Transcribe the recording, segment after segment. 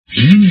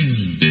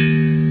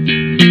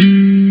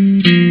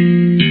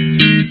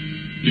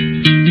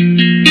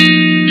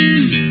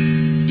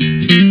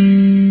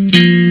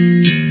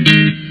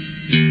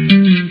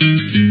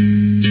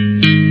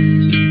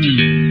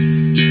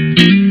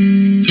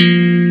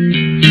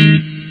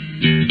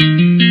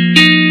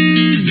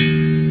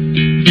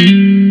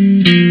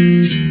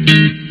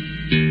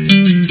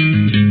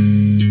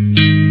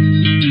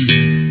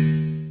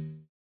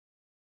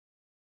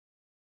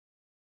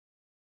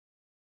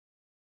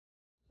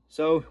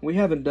So, we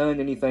haven't done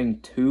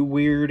anything too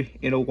weird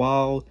in a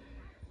while,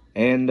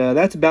 and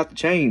that's about to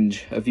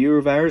change. A viewer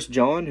of ours,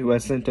 John, who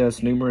has sent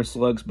us numerous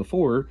slugs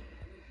before,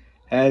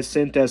 has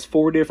sent us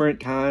 4 different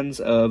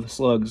kinds of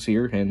slugs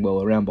here, and, well,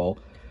 a round ball.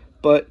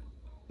 But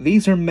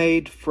these are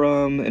made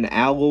from an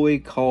alloy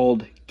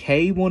called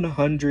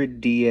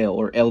K100DL,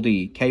 or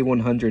LD,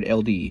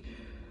 K100LD,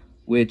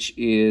 which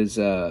is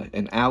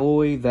an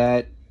alloy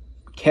that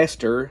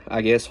Kester,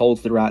 I guess,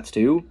 holds the rights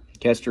to.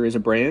 Kester is a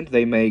brand.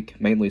 They make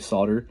mainly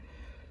solder.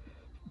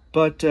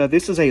 But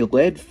this is a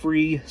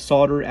lead-free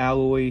solder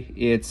alloy.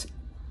 It's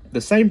the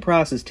same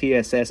price as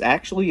TSS.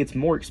 Actually, it's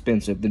more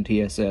expensive than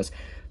TSS.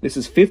 This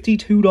is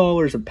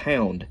 $52 a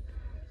pound.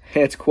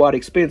 That's quite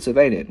expensive,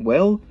 ain't it?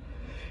 Well,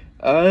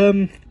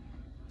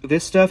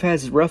 this stuff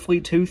has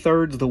roughly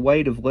 2/3 the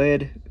weight of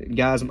lead.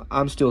 Guys,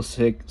 I'm still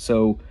sick,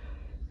 so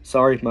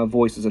sorry if my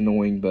voice is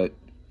annoying, but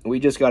we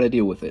just got to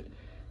deal with it.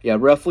 Yeah,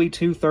 roughly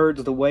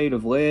 2/3 the weight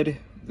of lead.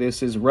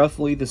 This is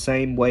roughly the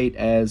same weight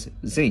as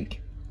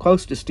zinc.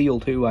 Close to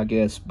steel too, I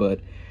guess, but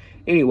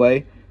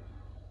anyway,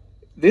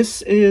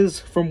 this is,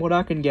 from what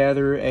I can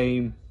gather,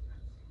 an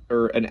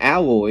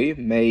alloy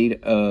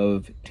made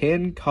of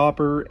tin,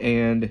 copper,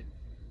 and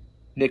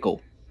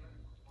nickel.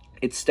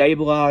 It's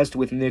stabilized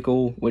with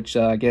nickel, which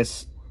I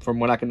guess, from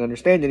what I can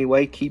understand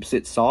anyway, keeps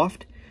it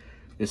soft.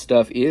 This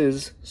stuff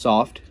is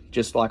soft,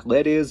 just like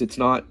lead is. It's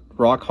not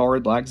rock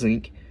hard like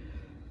zinc.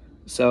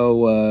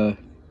 So,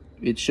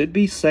 it should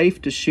be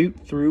safe to shoot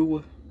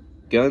through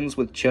guns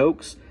with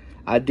chokes.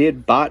 I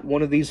did bite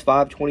one of these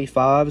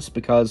 525s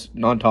because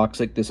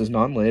non-toxic. This is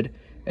non-lead.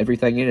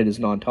 Everything in it is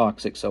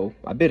non-toxic, so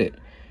I bit it.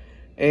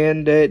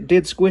 And it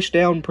did squish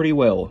down pretty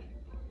well.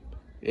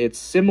 It's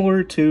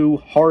similar to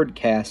hard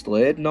cast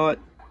lead.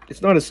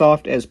 It's not as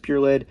soft as pure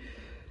lead,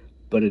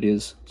 but it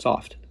is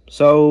soft.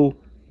 So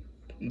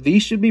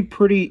these should be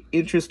pretty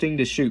interesting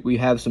to shoot. We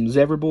have some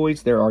Zevra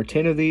boys. There are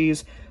 10 of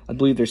these. I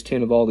believe there's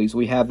 10 of all these.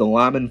 We have the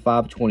Lyman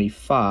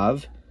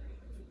 525,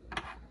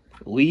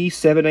 Lee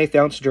 7/8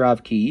 ounce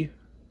drive key.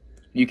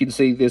 You can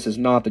see this is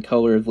not the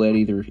color of lead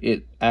either.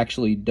 It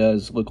actually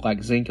does look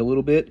like zinc a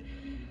little bit.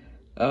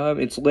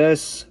 It's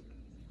less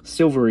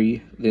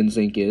silvery than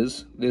zinc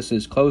is. This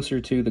is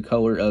closer to the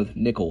color of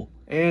nickel.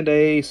 And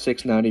a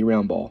 690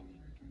 round ball.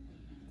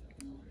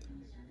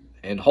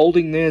 And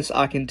holding this,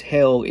 I can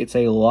tell it's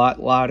a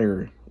lot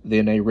lighter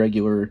than a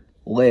regular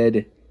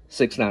lead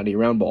 690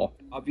 round ball.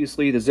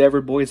 Obviously, the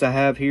Zevra boys I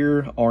have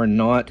here are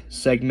not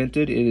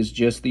segmented. It is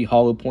just the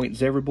hollow point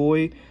Zevra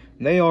boy.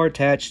 They are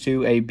attached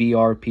to a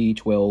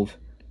BRP-12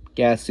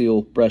 gas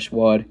seal, brush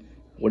wad,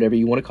 whatever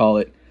you want to call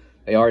it.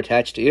 They are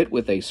attached to it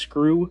with a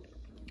screw.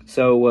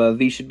 So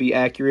these should be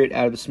accurate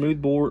out of the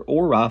smoothbore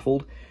or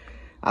rifled.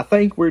 I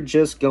think we're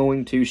just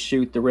going to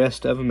shoot the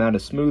rest of them out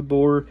of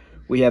smoothbore.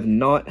 We have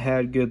not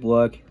had good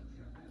luck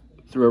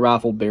through a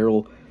rifled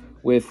barrel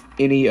with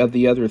any of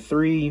the other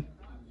 3.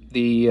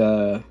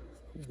 The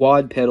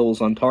wad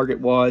pedals on target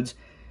wads,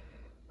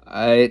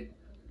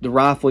 the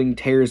rifling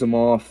tears them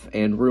off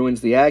and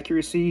ruins the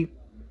accuracy.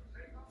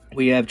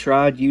 We have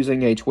tried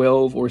using a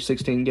 12 or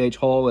 16 gauge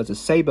hull as a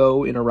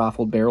sabot in a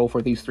rifled barrel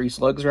for these 3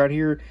 slugs right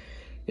here.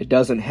 It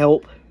doesn't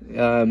help.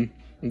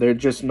 They're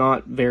just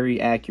not very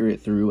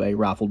accurate through a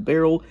rifled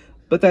barrel,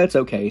 but that's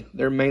okay.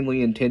 They're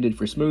mainly intended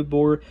for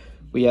smoothbore.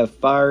 We have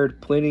fired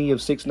plenty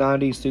of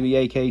 690s through the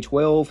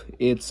AK-12.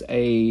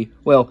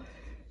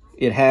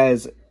 It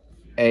has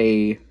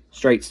a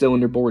straight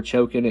cylinder bore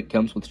choke in it.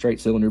 Comes with straight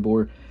cylinder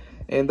bore,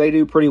 and they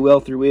do pretty well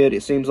through it.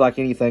 It seems like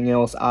anything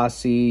else I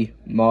see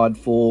mod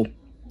full,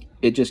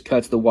 it just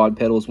cuts the wad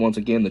pedals once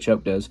again, the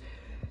choke does,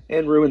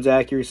 and ruins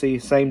accuracy.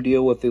 Same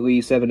deal with the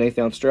Lee 7/8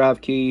 ounce drive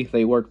key.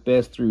 They work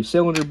best through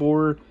cylinder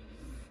bore.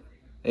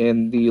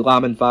 And the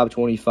Lyman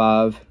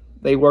 525,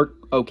 they work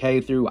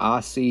okay through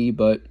IC,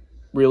 but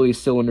really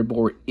cylinder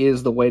bore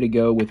is the way to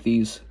go with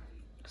these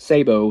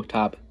sabot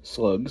type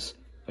slugs.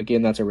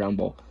 Again, that's a round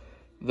ball.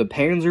 The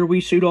Panzer we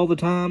shoot all the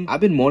time, I've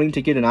been wanting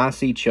to get an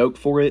IC choke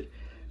for it.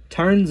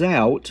 Turns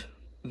out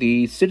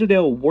the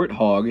Citadel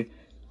Warthog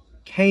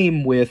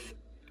came with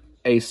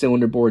a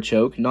cylinder bore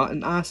choke, not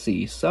an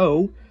IC.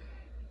 So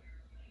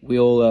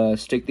we'll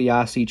stick the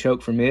IC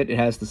choke from it. It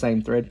has the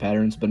same thread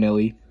patterns,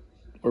 Benelli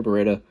or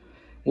Beretta.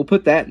 We'll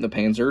put that in the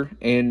Panzer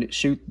and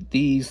shoot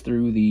these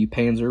through the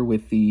Panzer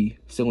with the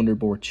cylinder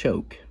bore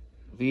choke.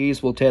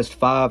 These will test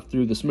 5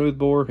 through the smooth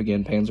bore,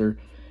 again Panzer.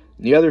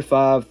 The other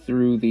 5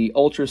 through the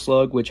Ultra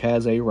Slug, which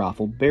has a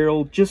rifled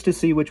barrel, just to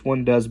see which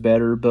one does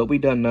better. But we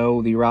done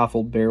know the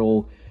rifled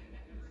barrel,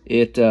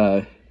 it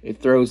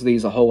throws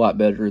these a whole lot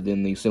better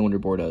than the cylinder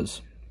bore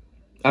does.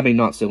 I mean,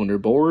 not cylinder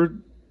bore,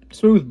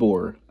 smooth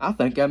bore. I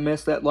think I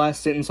messed that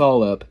last sentence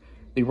all up.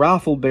 The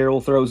rifled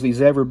barrel throws these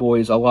Zevra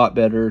boys a lot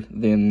better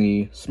than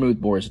the smooth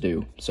bores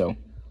do. So,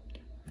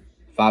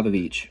 5 of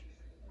each.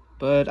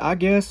 But I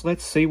guess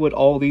let's see what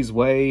all these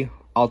weigh.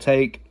 I'll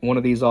take one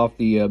of these off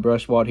the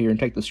brush wad here and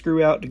take the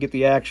screw out to get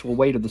the actual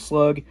weight of the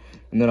slug,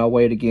 and then I'll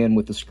weigh it again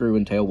with the screw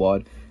and tail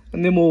wad.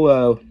 And then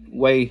we'll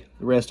weigh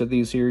the rest of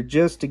these here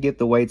just to get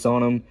the weights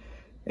on them,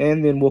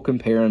 and then we'll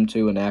compare them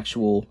to an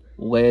actual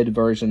lead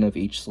version of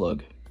each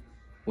slug.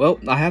 Well,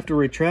 I have to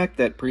retract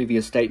that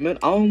previous statement.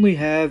 I only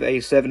have a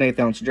 7/8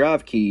 ounce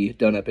drive key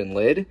done up in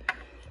lead.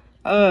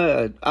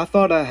 I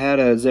thought I had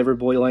a Zebra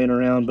Boy laying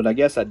around, but I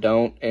guess I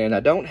don't, and I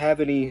don't have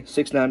any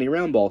 690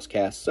 round balls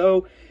cast,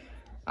 so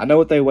I know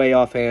what they weigh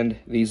offhand.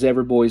 The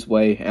Zebra Boys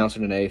weigh 1.1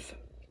 ounces,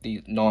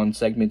 the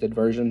non-segmented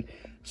version.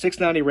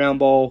 690 round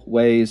ball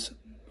weighs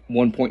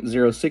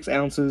 1.06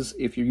 ounces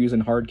if you're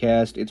using hard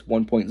cast. It's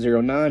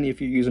 1.09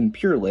 if you're using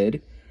pure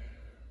lead.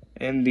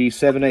 And the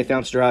 7/8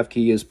 ounce drive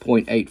key is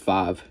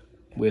 0.85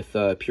 with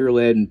pure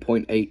lead and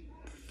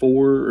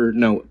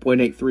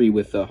 0.83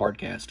 with hard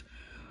cast.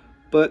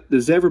 But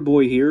the Zebra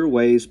Boy here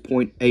weighs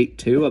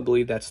 0.82. I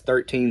believe that's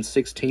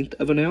 13/16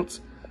 of an ounce.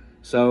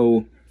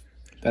 So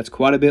that's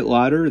quite a bit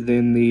lighter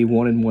than the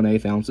 1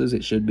 1/8 ounces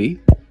it should be.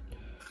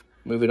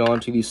 Moving on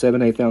to the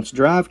 7/8 ounce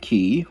drive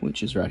key,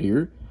 which is right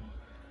here,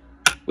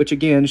 which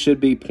again should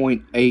be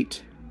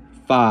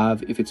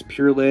 0.85 if it's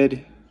pure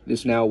lead.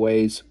 This now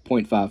weighs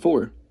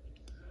 0.54.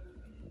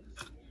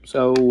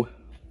 So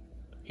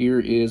here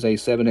is a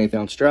 7/8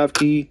 ounce drive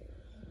key,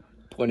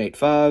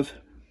 0.85.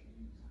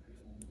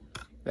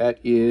 That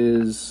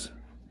is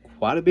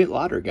quite a bit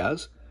lighter,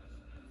 guys.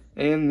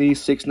 And the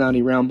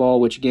 690 round ball,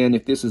 which again,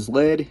 if this is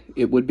lead,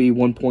 it would be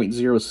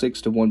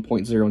 1.06 to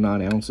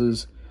 1.09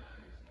 ounces.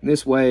 And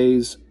this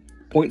weighs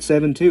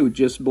 0.72,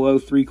 just below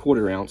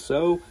 3/4 ounce.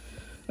 So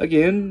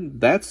again,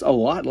 that's a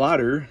lot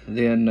lighter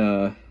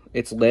than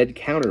its lead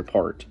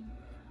counterpart.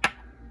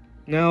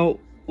 Now,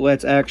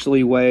 let's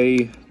actually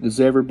weigh the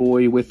Zebra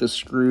Boy with the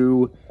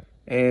screw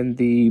and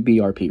the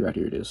BRP. Right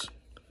here it is.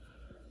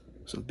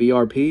 So the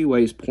BRP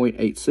weighs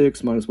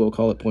 0.86, might as well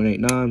call it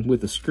 0.89.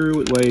 With the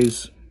screw, it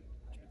weighs,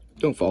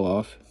 don't fall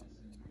off.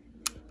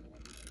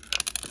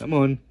 Come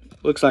on.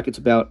 Looks like it's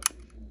about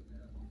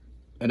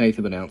 1/8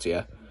 of an ounce,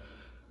 yeah.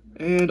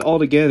 And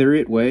altogether,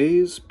 it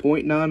weighs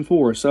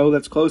 0.94. So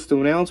that's close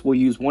to an ounce. We'll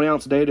use 1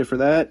 ounce data for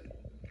that.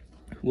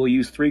 We'll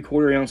use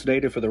 3/4 ounce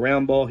data for the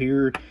round ball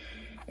here.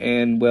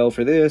 And, well,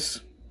 for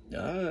this,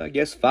 I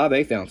guess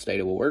 5/8 ounce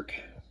data will work.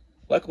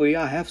 Luckily,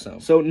 I have some.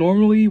 So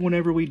normally,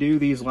 whenever we do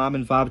these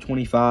Lyman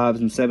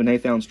 525s and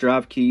 7/8 ounce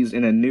drive keys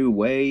in a new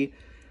way,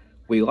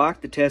 we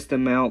like to test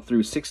them out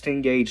through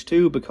 16 gauge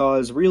too,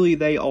 because really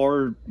they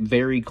are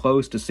very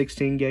close to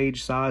 16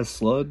 gauge size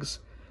slugs.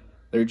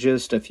 They're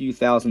just a few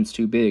thousandths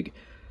too big.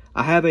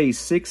 I have a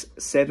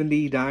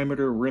 670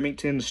 diameter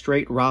Remington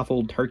straight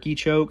rifled turkey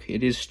choke.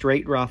 It is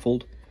straight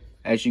rifled,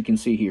 as you can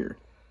see here.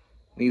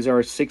 These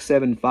are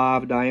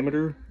 675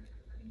 diameter.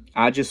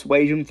 I just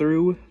weighed them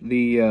through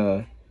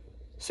the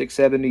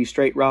 670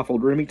 straight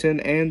rifled Remington,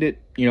 and it,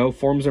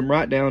 forms them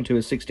right down to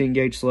a 16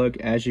 gauge slug,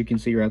 as you can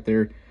see right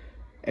there.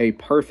 A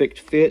perfect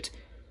fit.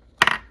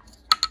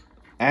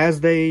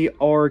 As they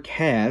are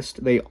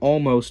cast, they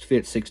almost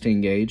fit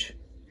 16 gauge.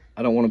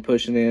 I don't want to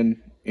push it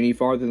in any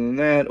farther than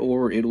that,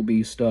 or it'll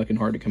be stuck and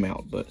hard to come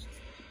out. But,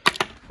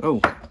 oh,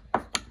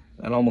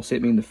 that almost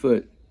hit me in the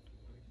foot.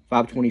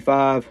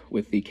 525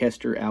 with the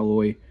Kester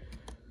alloy.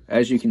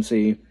 As you can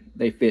see,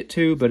 they fit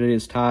too, but it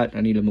is tight.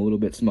 I need them a little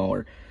bit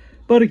smaller.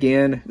 But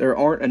again, there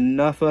aren't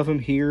enough of them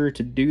here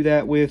to do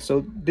that with,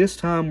 so this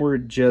time we're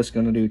just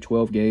going to do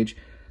 12 gauge.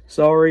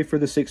 Sorry for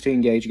the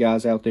 16 gauge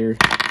guys out there.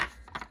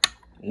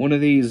 One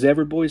of these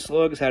Zebra Boy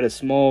slugs had a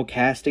small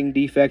casting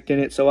defect in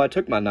it, so I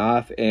took my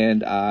knife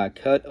and I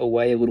cut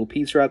away a little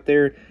piece right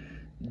there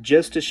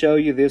just to show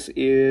you this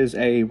is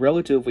a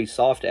relatively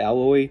soft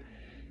alloy.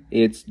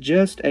 It's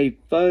just a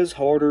fuzz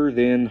harder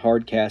than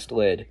hard cast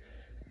lead.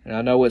 And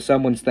I know what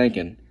someone's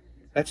thinking.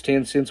 That's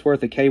 10 cents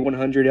worth of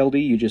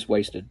K100LD you just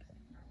wasted.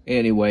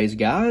 Anyways,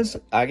 guys,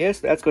 I guess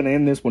that's going to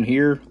end this one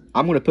here.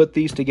 I'm going to put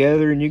these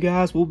together, and you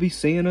guys will be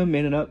seeing them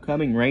in an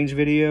upcoming range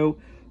video.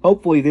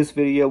 Hopefully, this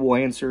video will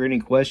answer any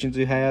questions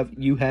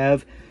you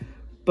have,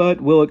 but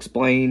we'll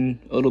explain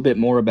a little bit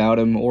more about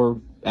them,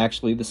 or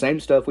actually the same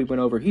stuff we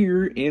went over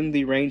here in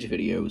the range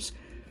videos.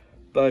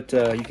 But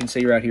you can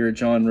see right here,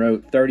 John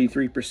wrote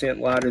 33%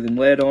 lighter than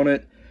lead on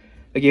it.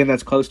 Again,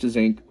 that's close to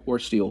zinc or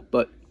steel.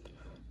 But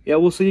yeah,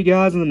 we'll see you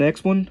guys in the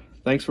next one.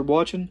 Thanks for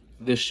watching.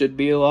 This should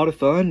be a lot of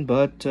fun,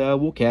 but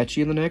we'll catch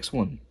you in the next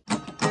one.